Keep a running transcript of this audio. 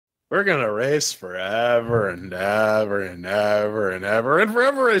We're gonna race forever and ever and ever and ever. And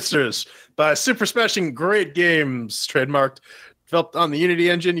Foreveracers by SuperSmashingGreat Games, trademarked, developed on the Unity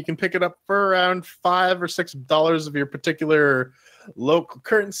engine. You can pick it up for around $5 or $6 of your particular local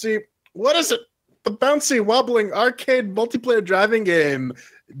currency. What is it? The bouncy, wobbling arcade multiplayer driving game.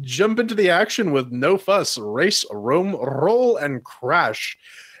 Jump into the action with no fuss. Race, roam, roll, and crash.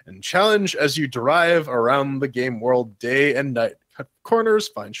 And challenge as you drive around the game world day and night. Cut corners,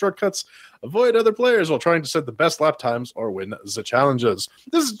 find shortcuts, avoid other players while trying to set the best lap times or win the challenges.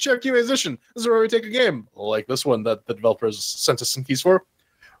 This is ChairQAsition. This is where we take a game like this one that the developers sent us some keys for.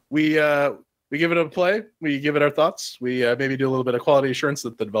 We give it a play. We give it our thoughts. We maybe do a little bit of quality assurance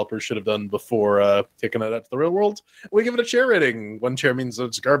that the developers should have done before taking it out to the real world. We give it a chair rating. 1 chair means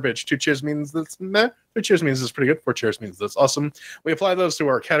it's garbage. 2 chairs means that's meh. 3 chairs means it's pretty good. 4 chairs means that's awesome. We apply those to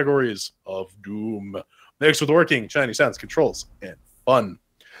our categories of doom, mixed with working, shiny sounds, controls, and fun.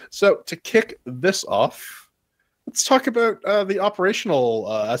 So to kick this off, let's talk about the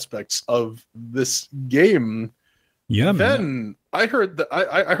operational aspects of this game. Yeah, then man. I heard that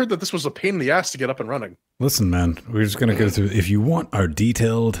I heard that this was a pain in the ass to get up and running. Listen, man, we're just gonna go through. If you want our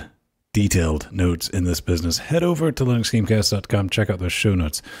detailed notes in this business, head over to linuxgamecast.com. Check out those show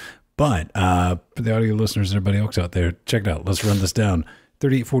notes. But for the audio listeners and everybody else out there, check it out. Let's run this down.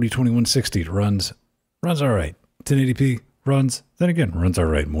 3840 2160 runs all right. 1080p runs. Then again, runs all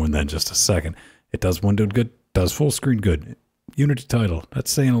right. More than just a second. It does windowed good. Does full screen good. Unity title.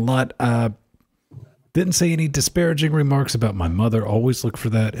 That's saying a lot. Didn't say any disparaging remarks about my mother. Always look for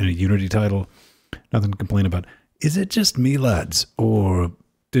that in a Unity title. Nothing to complain about. Is it just me, lads? Or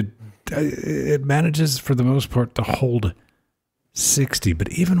did it manages for the most part to hold 60? But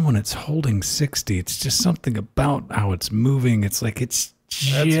even when it's holding 60, it's just something about how it's moving. It's like it's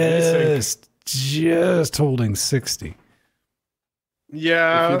just holding 60.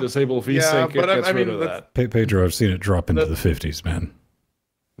 Yeah. If you disable VSync, it gets rid of that. Pedro, I've seen it drop into the 50s, man.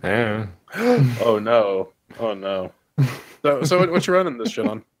 Yeah. Oh no. So what you running this shit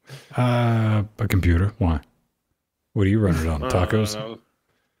on? A computer. Why? What do you run it on? Tacos?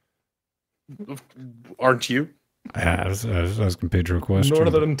 Aren't you? I was asking Pedro a question.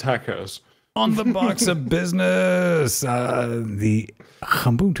 Northern tacos. On the box of business, the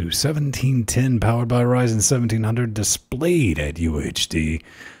Ubuntu 1710 powered by Ryzen 1700 displayed at UHD.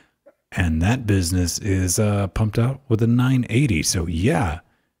 And that business is pumped out with a 980. So yeah,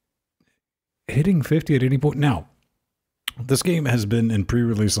 hitting 50 at any point. Now, this game has been in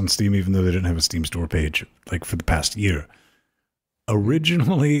pre-release on Steam, even though they didn't have a Steam store page like for the past year.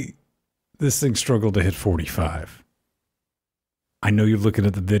 Originally, this thing struggled to hit 45. I know you're looking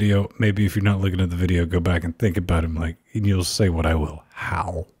at the video. Maybe if you're not looking at the video, go back and think about him. And you'll say what I will.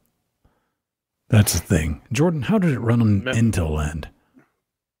 How? That's the thing. Jordan, how did it run on Intel end?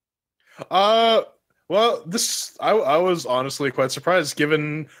 Well, this I was honestly quite surprised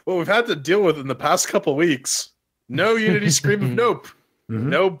given what we've had to deal with in the past couple weeks. No Unity scream of nope.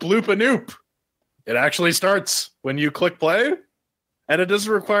 No bloop a noop. It actually starts when you click play, and it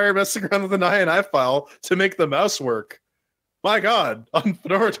doesn't require messing around with an INI file to make the mouse work. My God, on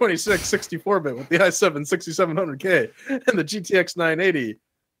Fedora 26 64-bit with the i7 6700K and the GTX 980,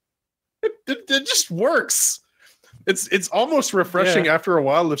 it just works. It's almost refreshing after a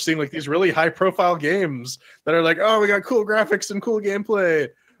while of seeing like these really high-profile games that are like, oh, we got cool graphics and cool gameplay.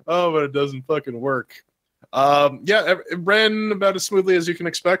 Oh, but it doesn't fucking work. It ran about as smoothly as you can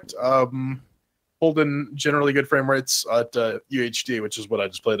expect. Holding generally good frame rates at UHD, which is what I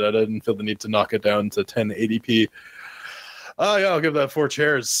just played at. I didn't feel the need to knock it down to 1080p. I'll give that 4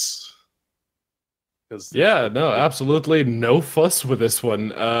 chairs. Yeah, no, absolutely no fuss with this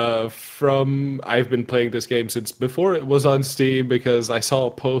one. I've been playing this game since before it was on Steam because I saw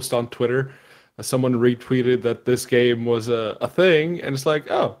a post on Twitter. Someone retweeted that this game was a thing, and it's like,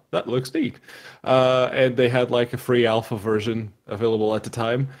 oh, that looks neat. And they had like a free alpha version available at the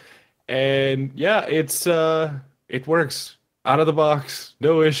time. And yeah, it works. Out of the box,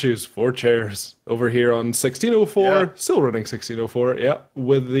 no issues. 4 chairs over here on 1604, still running 1604. Yeah,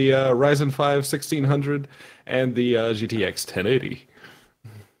 with the Ryzen 5 1600 and the GTX 1080.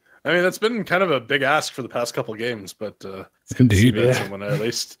 I mean, that's been kind of a big ask for the past couple games, but it's indeed, someone at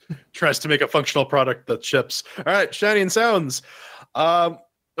least tries to make a functional product that ships. All right, Shiny and Sounds.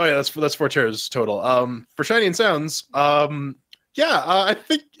 That's 4 chairs total. For Shiny and Sounds, I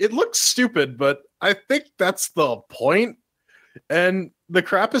think it looks stupid, but I think that's the point. And the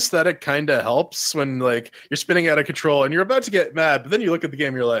crap aesthetic kind of helps when like you're spinning out of control and you're about to get mad, but then you look at the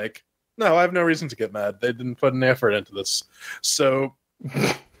game, you're like, no, I have no reason to get mad. They didn't put an effort into this. So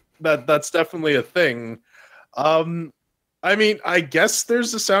that's definitely a thing. I mean, I guess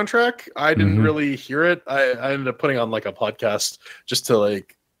there's a soundtrack. I didn't really hear it. I ended up putting on like a podcast just to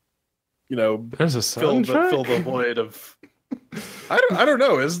like, there's a soundtrack? fill the void of. I don't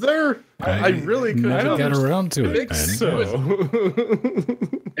know. Is there? I really couldn't. Never got around to it. It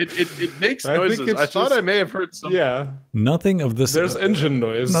makes noises. I thought I may have heard something. Yeah. Nothing of this. There's engine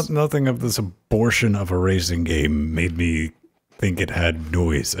noise. Nothing of this abortion of a racing game made me think it had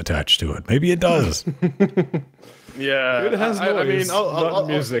noise attached to it. Maybe it does. Yeah, it has noise. I mean, not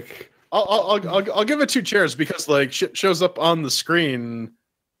music. I'll give it 2 chairs because like shit shows up on the screen,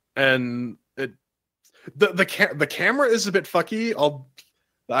 and the camera is a bit fucky.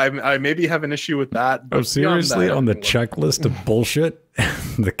 I maybe have an issue with that. Oh, seriously? On the checklist of bullshit,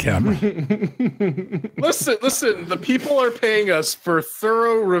 the camera. Listen. The people are paying us for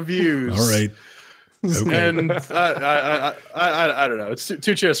thorough reviews. All right. Okay. And I don't know. It's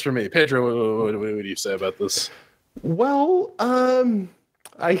 2 chairs for me. Pedro, what do you say about this? Well,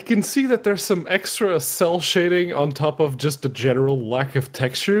 I can see that there's some extra cell shading on top of just a general lack of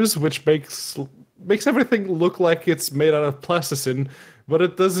textures, which makes everything look like it's made out of plasticine, but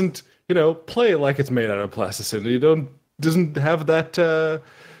it doesn't, play like it's made out of plasticine. Doesn't have that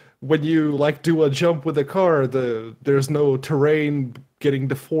when you like do a jump with a car, there's no terrain getting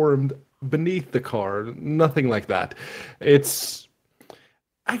deformed beneath the car. Nothing like that.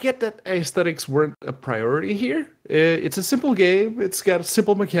 I get that aesthetics weren't a priority here. It's a simple game. It's got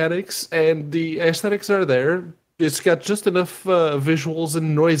simple mechanics, and the aesthetics are there. It's got just enough visuals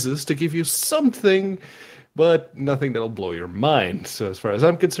and noises to give you something, but nothing that'll blow your mind. So as far as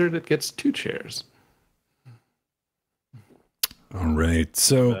I'm concerned, it gets 2 chairs. All right.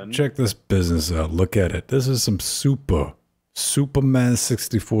 So check this business out. Look at it. This is some Superman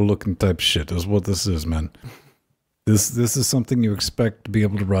 64 looking type shit. That's what this is, man. This is something you expect to be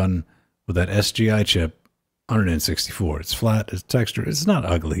able to run with that SGI chip on an N64. It's flat, it's textured, it's not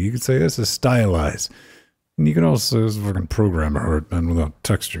ugly. You could say this is stylized. And you can also fucking program art and without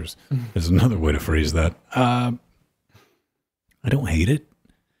textures. There's another way to phrase that. I don't hate it,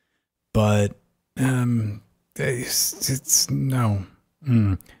 but it's no.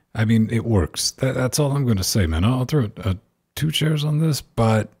 I mean, it works. That's all I'm going to say, man. I'll throw 2 chairs on this,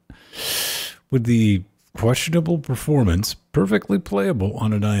 but with the questionable performance, perfectly playable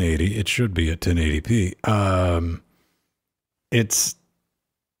on a 980. It should be at 1080p. It's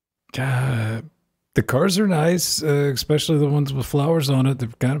the cars are nice, especially the ones with flowers on it.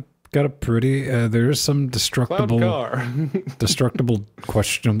 They've got a pretty. There is some destructible,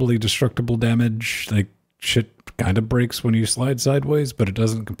 questionably destructible damage. Like shit, kind of breaks when you slide sideways, but it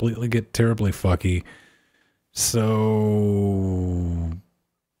doesn't completely get terribly fucky. So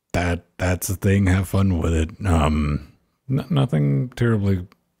that's the thing. Have fun with it. Nothing terribly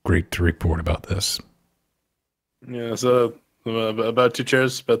great to report about this. Yeah, so about 2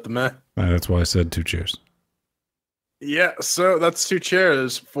 chairs, about the meh. That's why I said 2 chairs. Yeah, so that's 2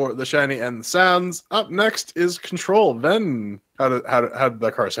 chairs for the shiny and the sounds. Up next is Control. Then how did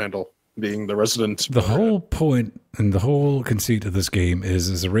the cars handle being the resident? The whole point and the whole conceit of this game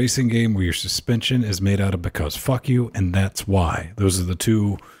is a racing game where your suspension is made out of because fuck you, and that's why. Those are the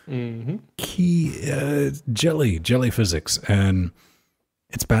 2 key jelly physics, and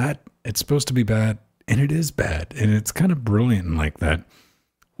it's bad. It's supposed to be bad, and it is bad, and it's kind of brilliant like that.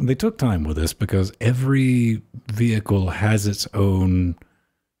 They took time with this because every vehicle has its own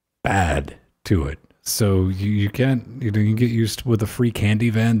bad to it. So you can't, you can get used with a free candy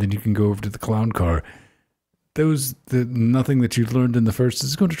van, then you can go over to the clown car. Nothing that you learned in the first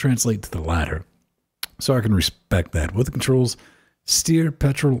is going to translate to the latter. So I can respect that. With the controls, steer,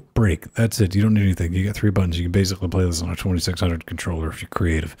 petrol, brake. That's it. You don't need anything. You got 3 buttons. You can basically play this on a 2600 controller if you're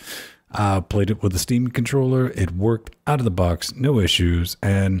creative. Played it with the Steam controller. It worked out of the box, no issues.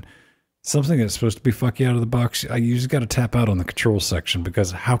 And something that's supposed to be fucky out of the box, you just got to tap out on the control section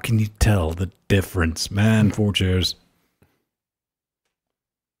because how can you tell the difference? Man, 4 chairs.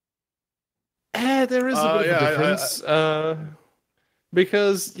 There is a bit of a difference.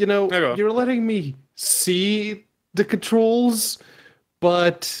 Because, you're letting me see the controls,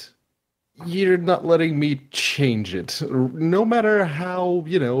 but you're not letting me change it. No matter how,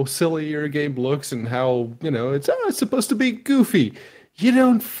 silly your game looks and how, it's supposed to be goofy. You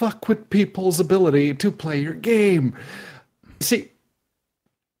don't fuck with people's ability to play your game. See,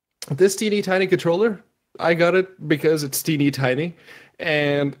 this teeny tiny controller, I got it because it's teeny tiny,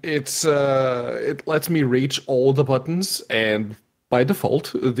 and it lets me reach all the buttons, and by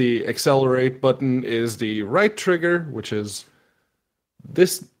default, the accelerate button is the right trigger, which is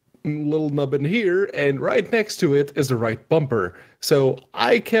this little nubbin here, and right next to it is the right bumper. So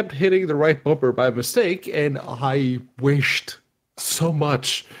I kept hitting the right bumper by mistake, and I wished so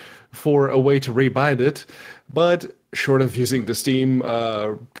much for a way to rebind it, but short of using the Steam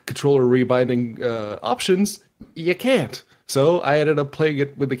controller rebinding options, you can't. So I ended up playing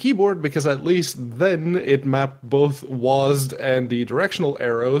it with the keyboard because at least then it mapped both WASD and the directional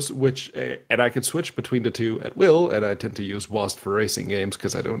arrows, and I could switch between the two at will, and I tend to use WASD for racing games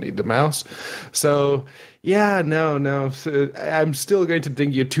because I don't need the mouse. So yeah, no. I'm still going to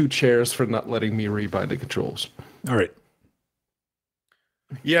ding you 2 chairs for not letting me rebind the controls. All right.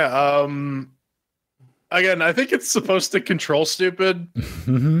 Yeah, again, I think it's supposed to control stupid,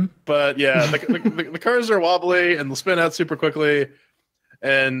 but yeah, the cars are wobbly and they'll spin out super quickly,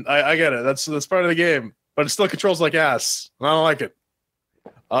 and I get it. That's part of the game, but it still controls like ass, and I don't like it.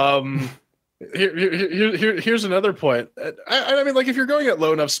 Here's another point. I mean, like, if you're going at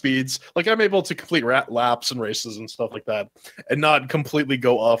low enough speeds, like I'm able to complete laps and races and stuff like that, and not completely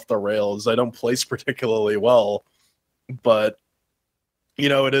go off the rails. I don't place particularly well, but you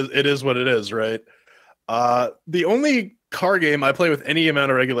know, it is what it is, right? The only car game I play with any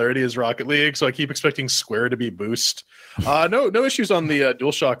amount of regularity is Rocket League, so I keep expecting Square to be boost. No issues on the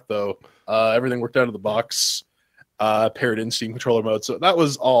DualShock though. Everything worked out of the box. Paired in Steam controller mode, so that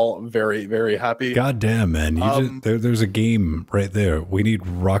was all very, very happy. God damn, man! There's a game right there. We need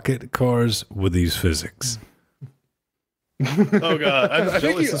rocket cars with these physics. Oh god, I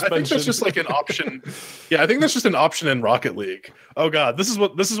think that's just like an option. Yeah, I think that's just an option in Rocket League. Oh god, this is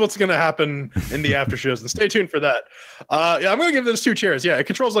what's going to happen in the after shows, and stay tuned for that. Yeah, I'm going to give this 2 chairs. Yeah, it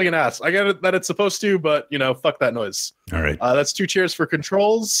controls like an ass. I get it that it's supposed to, but you know, fuck that noise. All right, that's 2 chairs for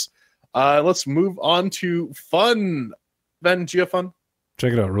controls. Let's move on to fun. Ben, do you have fun?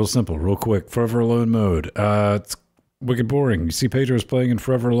 Check it out, real simple, real quick. Forever Alone mode. It's wicked boring. You see Pedro's playing in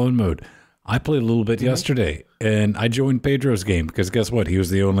Forever Alone mode. I played a little bit yesterday, and I joined Pedro's game because guess what? He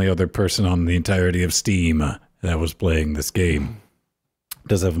was the only other person on the entirety of Steam that was playing this game. It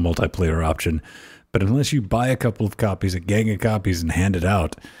does have a multiplayer option, but unless you buy a couple of copies, a gang of copies, and hand it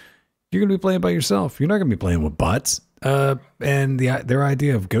out, you're going to be playing by yourself. You're not going to be playing with bots. And their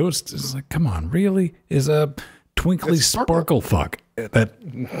idea of Ghost is like, come on, really? Is a twinkly sparkle fuck that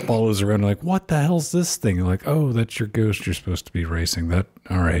follows around like, what the hell's this thing? You're like, oh, that's your Ghost you're supposed to be racing. That,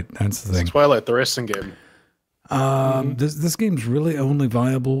 all right, that's the thing. Twilight, the racing game. This game's really only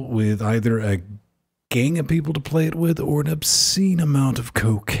viable with either a gang of people to play it with or an obscene amount of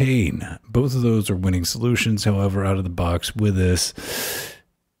cocaine. Both of those are winning solutions. However, out of the box with this,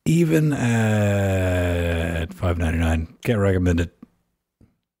 even at $5.99, can't recommend it.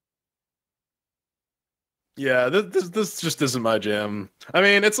 Yeah, this just isn't my jam. I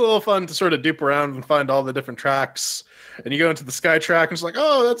mean, it's a little fun to sort of dupe around and find all the different tracks. And you go into the Sky track and it's like,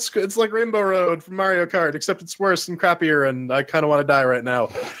 oh, it's like Rainbow Road from Mario Kart, except it's worse and crappier, and I kind of want to die right now.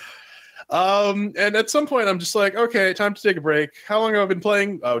 And at some point, I'm just like, okay, time to take a break. How long have I been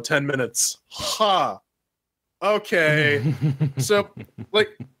playing? Oh, 10 minutes. Ha. Okay. So,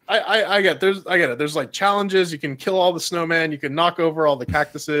 like, I get it. There's like challenges. You can kill all the snowmen. You can knock over all the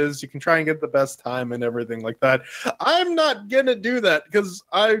cactuses. You can try and get the best time and everything like that. I'm not gonna do that because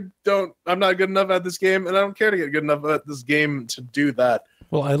I'm not good enough at this game, and I don't care to get good enough at this game to do that.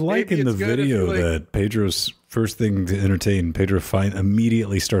 Well, I like maybe in the video that Pedro's first thing to entertain, Pedro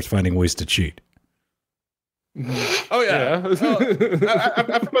immediately starts finding ways to cheat. Oh yeah.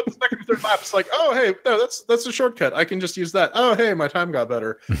 After about the second or third lap, it's like, oh hey, no, that's a shortcut. I can just use that. Oh hey, my time got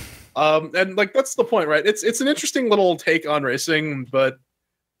better. And like that's the point, right? It's an interesting little take on racing, but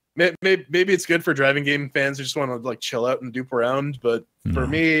maybe it's good for driving game fans who just want to like chill out and dupe around. But for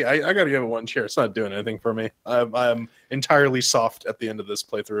me, I got to give it 1 chair. It's not doing anything for me. I'm entirely soft at the end of this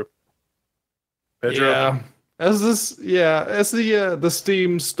playthrough. Pedro? Yeah. As the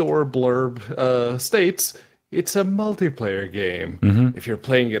Steam store blurb states, it's a multiplayer game. Mm-hmm. If you're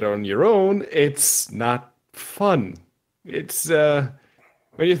playing it on your own, it's not fun. It's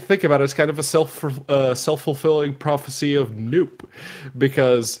when you think about it, it's kind of a self-fulfilling prophecy of Noop,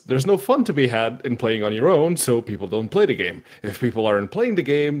 because there's no fun to be had in playing on your own, so people don't play the game. If people aren't playing the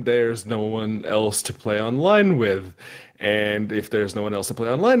game, there's no one else to play online with, and if there's no one else to play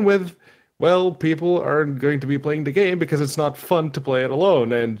online with, well, people aren't going to be playing the game because it's not fun to play it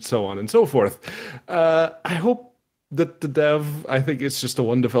alone, and so on and so forth. I hope that the dev, I think it's just a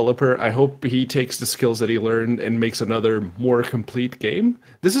one developer, I hope he takes the skills that he learned and makes another more complete game.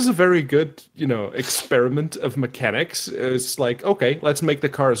 This is a very good, experiment of mechanics. It's like, okay, let's make the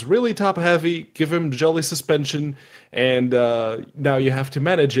cars really top heavy, give him jolly suspension, and now you have to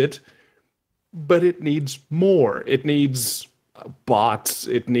manage it. But it needs more. It needs bots.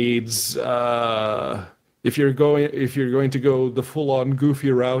 It needs if you're going to go the full-on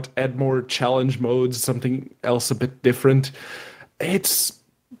goofy route, add more challenge modes, something else a bit different. It's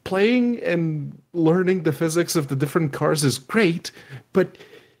playing and learning the physics of the different cars is great, but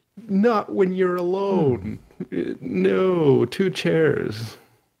not when you're alone. No, 2 chairs.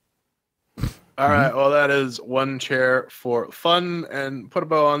 All right, well, that is 1 chair for fun, and put a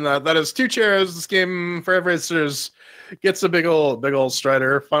bow on that. That is 2 chairs. This game, Foreveracers, gets a big old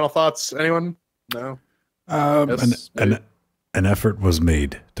strider. Final thoughts, anyone? No? Yes, an effort was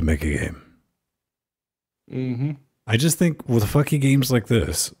made to make a game. Mm-hmm. I just think with fucky games like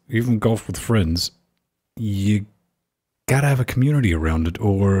this, even golf with friends, you gotta have a community around it,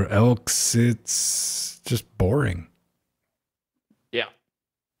 or else it's just boring. Yeah.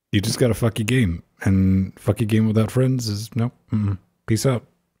 You just got a fucky game, and fucky game without friends is nope. Peace out,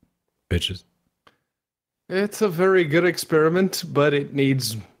 bitches. It's a very good experiment, but it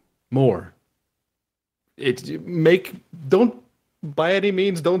needs more. Don't by any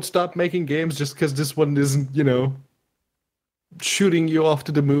means don't stop making games just because this one isn't, shooting you off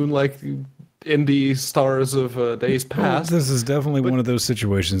to the moon like indie stars of days past. This is definitely one of those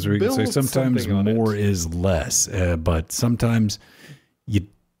situations where you can say sometimes more is less, but sometimes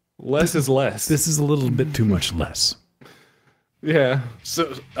less is less. This is a little bit too much less. Yeah.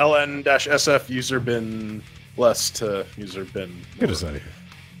 So LN-SF user bin less to user bin. Get us out of here.